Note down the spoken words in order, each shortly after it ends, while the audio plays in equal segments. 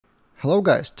Hello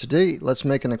guys, today let's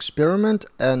make an experiment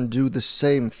and do the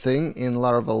same thing in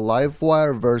Laravel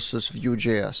Livewire versus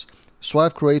Vue.js. So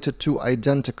I've created two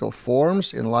identical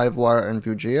forms in Livewire and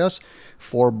Vue.js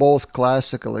for both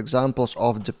classical examples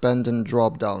of dependent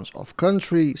dropdowns of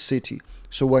country, city.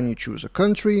 So when you choose a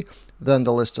country, then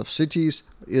the list of cities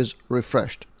is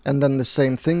refreshed. And then the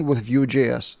same thing with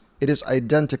Vue.js. It is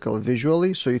identical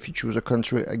visually, so if you choose a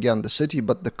country, again the city,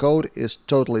 but the code is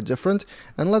totally different.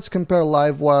 And let's compare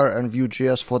Livewire and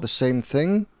Vue.js for the same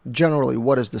thing. Generally,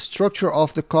 what is the structure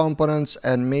of the components,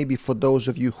 and maybe for those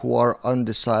of you who are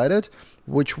undecided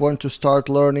which one to start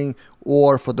learning,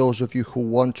 or for those of you who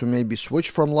want to maybe switch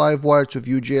from Livewire to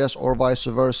Vue.js or vice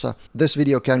versa. This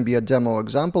video can be a demo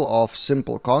example of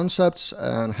simple concepts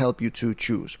and help you to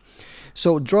choose.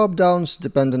 So dropdowns,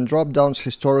 dependent dropdowns,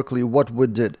 historically what we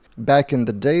did. Back in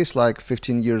the days, like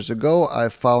 15 years ago, I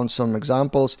found some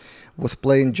examples with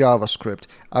plain JavaScript.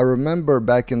 I remember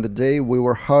back in the day we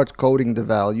were hard coding the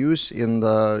values in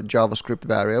the JavaScript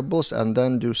variables and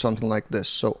then do something like this.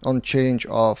 So on change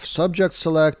of subject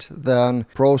select, then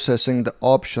processing the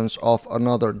options of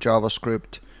another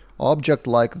JavaScript object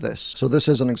like this. So this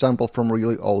is an example from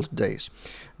really old days.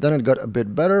 Then it got a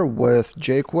bit better with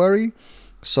jQuery.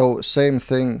 So same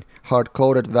thing,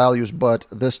 hard-coded values, but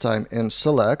this time in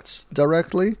selects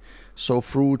directly. So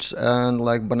fruits and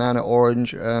like banana,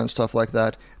 orange and stuff like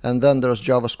that. And then there's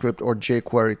JavaScript or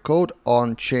jQuery code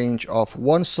on change of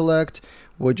one select.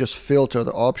 We just filter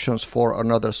the options for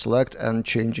another select and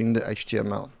changing the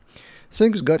HTML.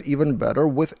 Things got even better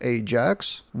with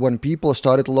Ajax when people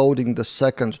started loading the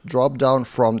second dropdown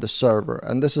from the server.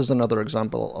 And this is another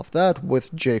example of that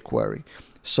with jQuery.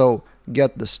 So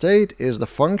get the state is the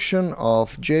function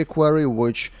of jQuery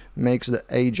which makes the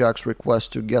Ajax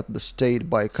request to get the state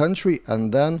by country,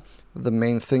 and then the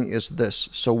main thing is this.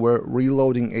 So we're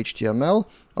reloading HTML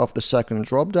of the second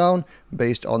dropdown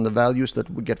based on the values that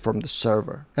we get from the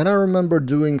server. And I remember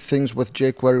doing things with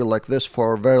jQuery like this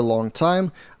for a very long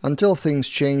time until things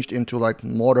changed into like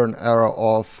modern era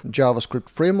of JavaScript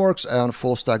frameworks and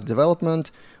full stack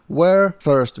development, where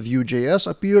first Vue.js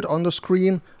appeared on the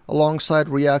screen alongside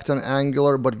React and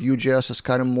Angular, but Vue.js is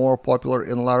kind of more popular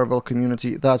in Laravel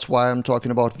community. That's why I'm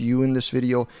talking about Vue in this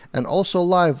video. And also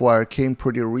Livewire came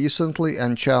pretty recently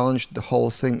and challenged the whole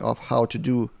thing of how to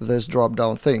do this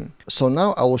drop-down thing. So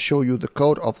now I will show you the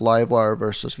code of Livewire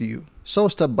versus Vue. So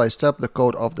step by step the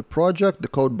code of the project. The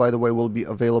code, by the way, will be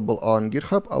available on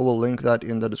GitHub. I will link that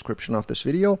in the description of this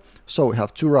video. So we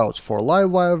have two routes for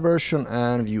Livewire version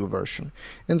and Vue version.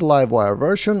 In the Livewire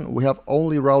version, we have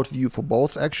only route view for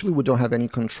both. Actually, we don't have any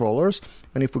controllers.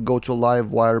 And if we go to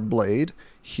Livewire blade,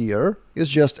 here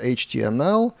is just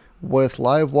HTML with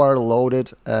Livewire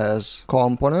loaded as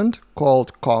component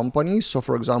called company. So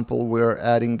for example, we're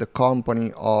adding the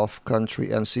company of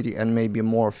country and city and maybe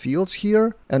more fields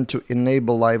here. And to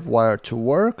enable Livewire to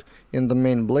work, in the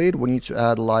main blade, we need to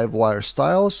add Livewire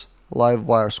styles,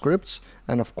 Livewire scripts,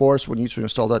 and of course, we need to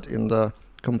install that in the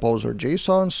composer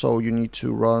JSON. So you need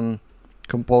to run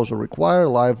composer require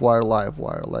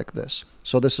Livewire like this.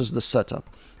 So this is the setup.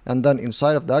 And then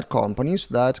inside of that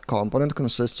component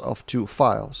consists of two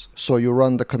files. So you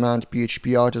run the command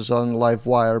phpartisan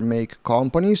livewire make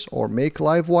companies or make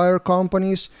livewire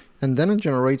companies, and then it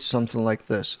generates something like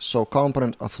this. So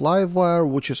component of livewire,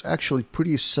 which is actually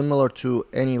pretty similar to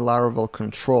any Laravel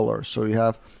controller. So you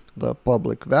have the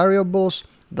public variables,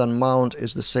 then mount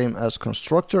is the same as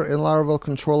constructor in Laravel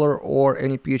controller or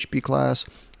any PHP class.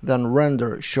 Then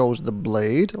render shows the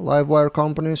blade Livewire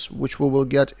companies, which we will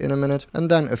get in a minute, and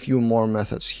then a few more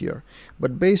methods here.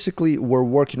 But basically we're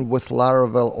working with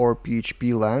Laravel or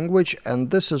PHP language,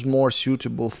 and this is more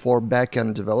suitable for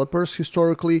backend developers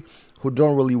historically who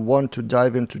don't really want to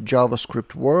dive into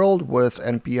JavaScript world with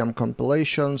npm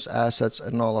compilations, assets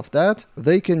and all of that.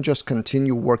 They can just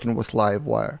continue working with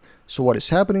Livewire. So what is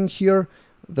happening here?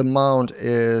 The mount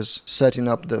is setting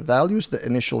up the values, the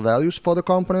initial values for the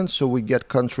component. So we get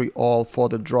country all for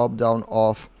the dropdown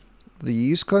of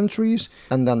these countries.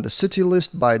 And then the city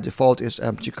list by default is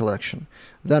empty collection.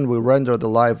 Then we render the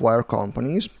Livewire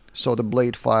companies. So the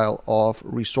blade file of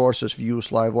resources views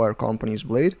Livewire companies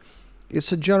blade.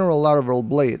 It's a general Laravel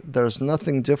blade. There's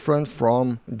nothing different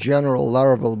from general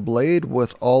Laravel blade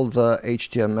with all the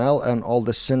HTML and all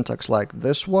the syntax like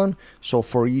this one. So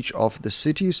for each of the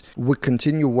cities, we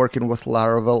continue working with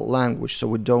Laravel language, so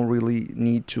we don't really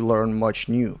need to learn much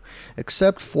new,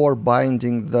 except for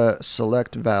binding the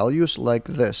select values like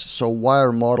this. So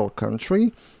wire model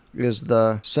country is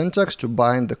the syntax to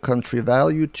bind the country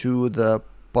value to the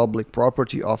public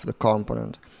property of the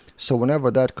component. So whenever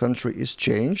that country is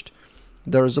changed,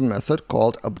 there is a method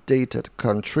called updated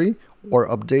country or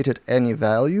updated any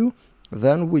value,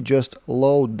 then we just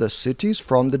load the cities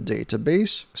from the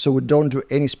database. So we don't do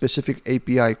any specific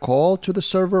API call to the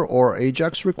server or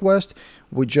AJAX request.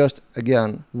 We just,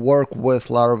 again, work with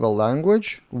Laravel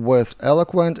language, with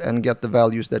Eloquent, and get the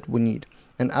values that we need.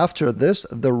 And after this,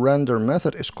 the render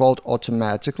method is called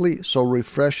automatically, so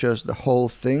refreshes the whole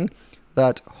thing,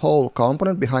 that whole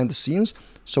component behind the scenes.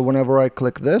 So whenever I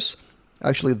click this,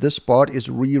 actually this part is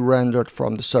re-rendered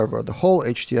from the server, the whole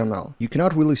HTML. You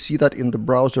cannot really see that in the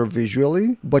browser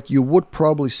visually, but you would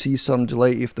probably see some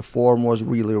delay if the form was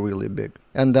really big.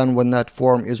 And then when that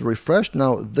form is refreshed,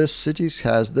 now this cities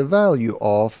has the value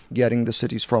of getting the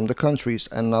cities from the countries.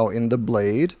 And now in the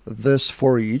blade, this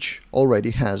for each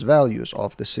already has values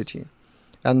of the city.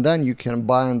 And then you can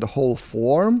bind the whole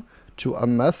form to a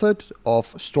method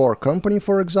of store company,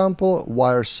 for example,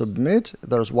 wire submit.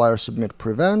 There's wire submit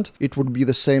prevent. It would be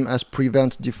the same as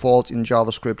prevent default in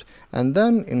JavaScript. And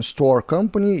then in store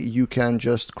company, you can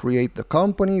just create the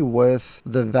company with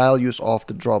the values of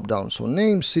the dropdown. So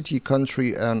name, city,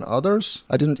 country, and others.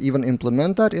 I didn't even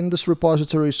implement that in this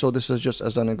repository, so this is just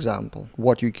as an example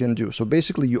what you can do. So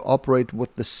basically you operate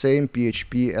with the same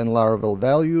PHP and Laravel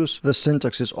values. The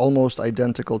syntax is almost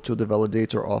identical to the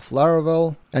validator of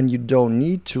Laravel, and you don't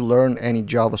need to learn any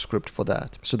JavaScript for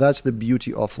that. So that's the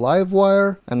beauty of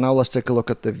Livewire. And now let's take a look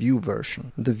at the Vue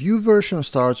version. The Vue version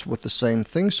starts with the same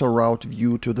thing, so route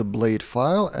Vue to the blade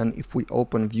file, and if we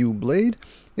open Vue blade,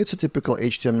 it's a typical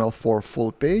HTML4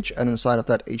 full page, and inside of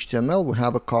that HTML we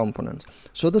have a component.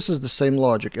 So this is the same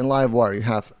logic. In Livewire you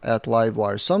have at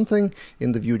Livewire something.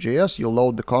 In the Vue.js you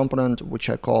load the component which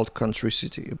I called country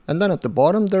city. And then at the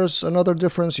bottom there's another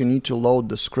difference. You need to load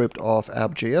the script of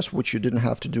app.js, which you didn't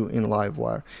have to do in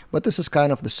Livewire. But this is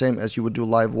kind of the same as you would do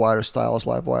Livewire styles,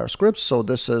 Livewire scripts. So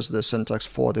this is the syntax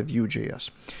for the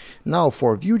Vue.js. Now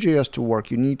for Vue.js to work,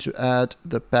 you need to add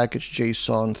the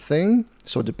package.json thing.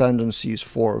 So dependencies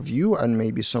for Vue and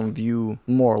maybe some Vue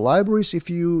more libraries if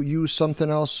you use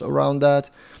something else around that.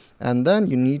 And then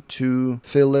you need to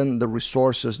fill in the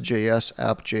resources.js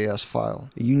app.js file.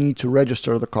 You need to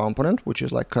register the component, which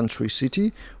is like country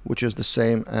city, which is the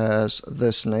same as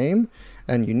this name.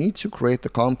 And you need to create the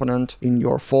component in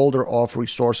your folder of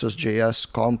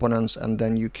resources.js components, and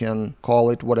then you can call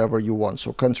it whatever you want.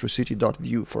 So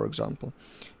countrycity.vue, for example.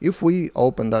 If we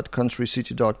open that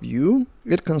countrycity.vue,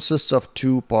 it consists of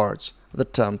two parts. The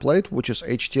template, which is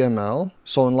HTML.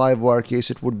 So in Livewire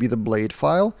case, it would be the blade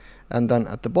file. And then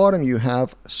at the bottom, you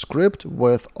have script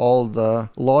with all the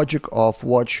logic of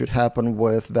what should happen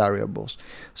with variables.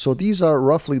 So these are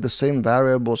roughly the same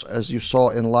variables as you saw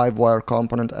in Livewire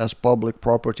component as public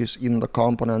properties in the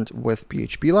component with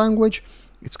PHP language.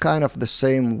 It's kind of the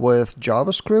same with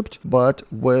JavaScript, but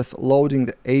with loading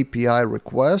the API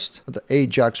request, the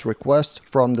AJAX request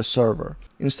from the server.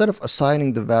 Instead of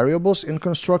assigning the variables in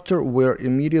constructor, we're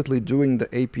immediately doing the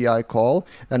API call.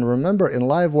 And remember, in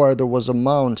Livewire, there was a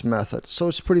mount method. So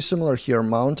it's pretty similar here,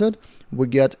 mounted. We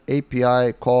get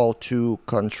API call to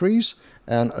countries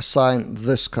and assign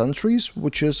this countries,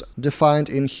 which is defined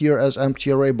in here as empty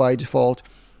array by default.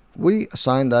 We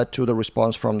assign that to the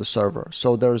response from the server.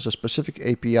 So there is a specific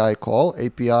API call,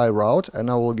 API route,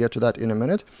 and I will get to that in a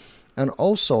minute. And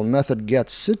also method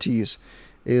getCities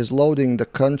is loading the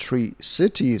country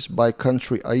cities by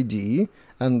country ID,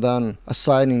 and then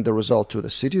assigning the result to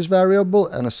the cities variable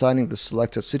and assigning the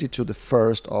selected city to the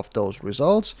first of those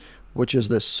results, which is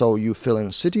this. So you fill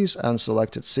in cities and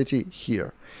selected city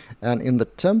here. And in the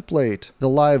template, the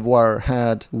Livewire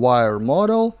had wire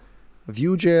model.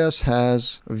 Vue.js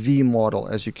has vModel,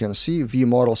 as you can see,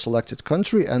 vModel selected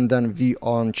country, and then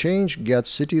vOnChange get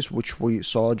cities, which we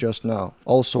saw just now.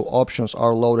 Also, options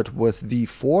are loaded with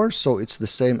v4, so it's the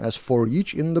same as for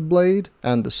each in the blade,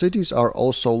 and the cities are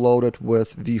also loaded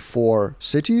with v4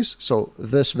 cities. So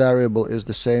this variable is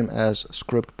the same as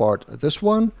script part, this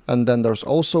one, and then there's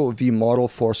also vModel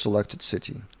for selected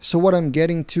city. So what I'm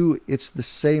getting to, it's the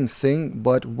same thing,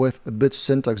 but with a bit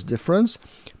syntax difference.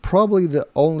 Probably the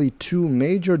only two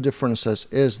major differences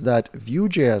is that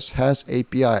Vue.js has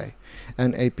API,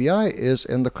 and API is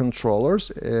in the controllers,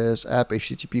 is app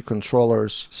HTTP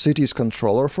controllers cities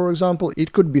controller, for example.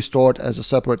 It could be stored as a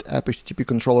separate app HTTP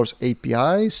controllers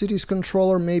API cities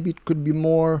controller, maybe it could be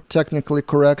more technically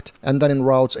correct. And then in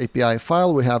routes API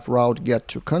file, we have route get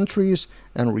to countries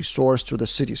and resource to the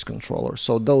cities controller.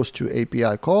 So those two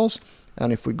API calls.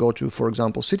 And if we go to, for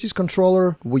example, cities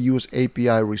controller, we use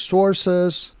API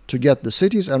resources to get the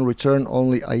cities and return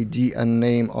only ID and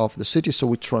name of the city, so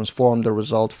we transform the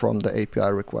result from the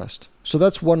API request. So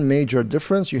that's one major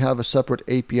difference. You have a separate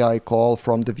API call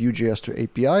from the Vue.js to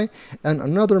API. And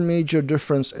another major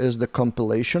difference is the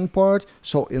compilation part.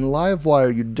 So in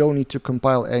Livewire, you don't need to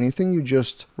compile anything. You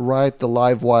just write the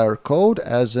Livewire code,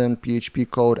 as in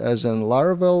PHP code, as in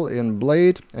Laravel, in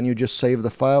Blade, and you just save the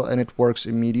file and it works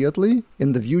immediately.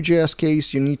 In the Vue.js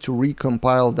case, you need to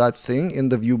recompile that thing in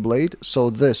the Vue Blade. So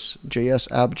this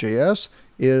JS app.js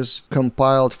is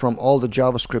compiled from all the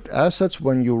JavaScript assets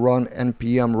when you run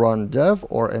npm run dev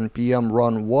or npm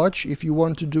run watch if you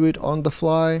want to do it on the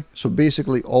fly. So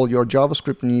basically all your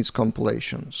JavaScript needs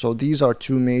compilation. So these are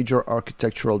two major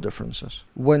architectural differences.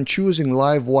 When choosing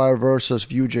Livewire versus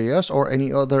Vue.js or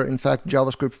any other, in fact,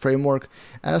 JavaScript framework,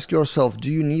 ask yourself,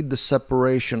 do you need the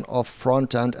separation of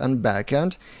front-end and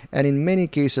back-end? And in many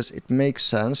cases, it makes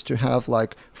sense to have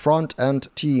like front-end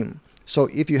team. So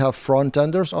if you have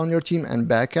front-enders on your team and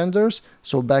back-enders,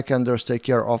 so back-enders take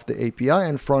care of the API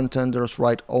and front-enders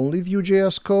write only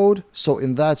Vue.js code. So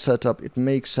in that setup, it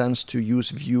makes sense to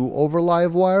use Vue over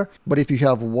Livewire. But if you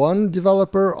have one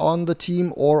developer on the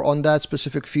team or on that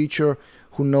specific feature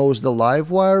who knows the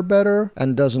Livewire better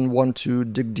and doesn't want to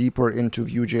dig deeper into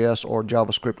Vue.js or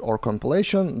JavaScript or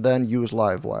compilation, then use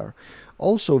Livewire.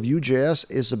 Also, Vue.js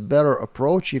is a better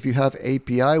approach if you have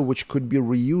API which could be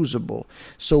reusable.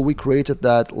 So we created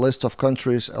that list of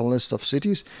countries and list of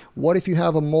cities. What if you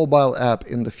have a mobile app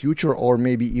in the future, or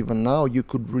maybe even now, you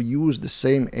could reuse the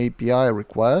same API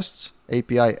requests,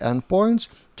 API endpoints,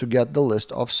 to get the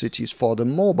list of cities for the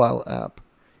mobile app.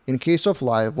 In case of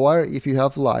Livewire, if you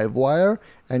have Livewire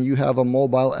and you have a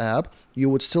mobile app, you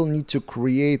would still need to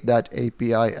create that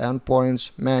API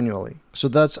endpoints manually. So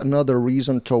that's another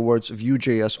reason towards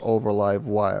Vue.js over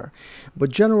Livewire.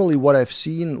 But generally what I've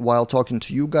seen while talking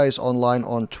to you guys online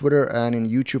on Twitter and in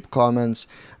YouTube comments,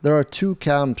 there are two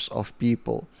camps of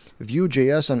people.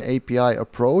 Vue.js and API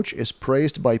approach is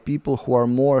praised by people who are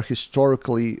more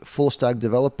historically full-stack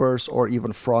developers or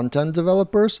even front-end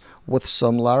developers with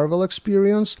some Laravel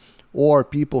experience, or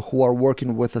people who are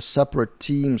working with separate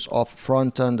teams of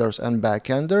front-enders and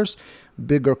back-enders,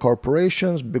 bigger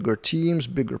corporations, bigger teams,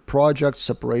 bigger projects,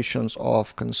 separations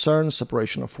of concerns,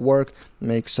 separation of work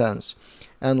makes sense.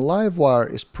 And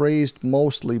Livewire is praised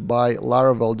mostly by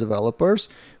Laravel developers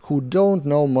who don't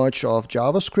know much of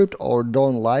JavaScript or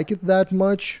don't like it that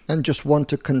much and just want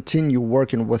to continue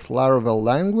working with Laravel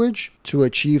language to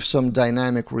achieve some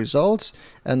dynamic results.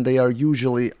 And they are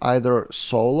usually either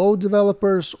solo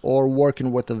developers or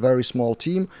working with a very small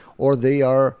team, or they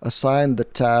are assigned the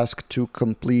task to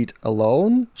complete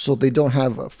alone. So they don't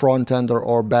have a front-ender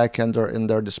or back-ender in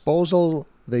their disposal.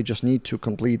 They just need to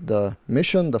complete the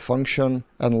mission, the function,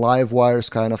 and Livewire is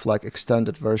kind of like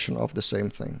extended version of the same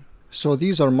thing. So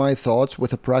these are my thoughts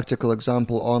with a practical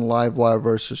example on Livewire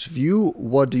versus Vue.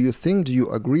 What do you think? Do you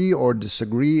agree or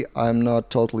disagree? I'm not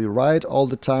totally right all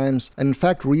the times. And in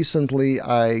fact, recently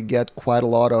I get quite a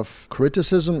lot of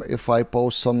criticism if I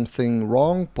post something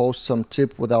wrong, post some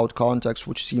tip without context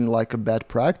which seemed like a bad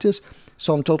practice.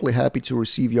 So I'm totally happy to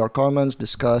receive your comments,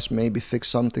 discuss, maybe fix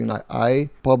something that I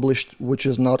published which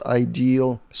is not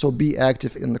ideal. So be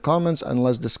active in the comments and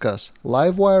let's discuss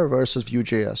Livewire versus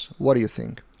Vue.js. What do you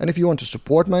think? And if you want to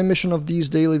support my mission of these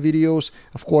daily videos,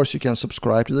 of course you can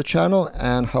subscribe to the channel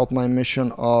and help my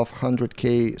mission of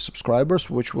 100k subscribers,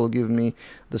 which will give me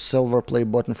the silver play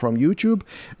button from YouTube.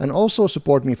 And also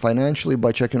support me financially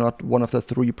by checking out one of the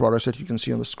 3 products that you can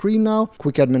see on the screen now.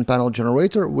 Quick Admin Panel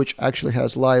Generator, which actually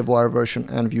has Livewire version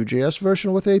and Vue.js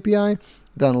version with API.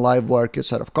 Then Livewire kit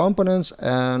set of components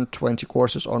and 20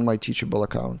 courses on my Teachable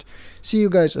account. See you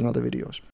guys in other videos.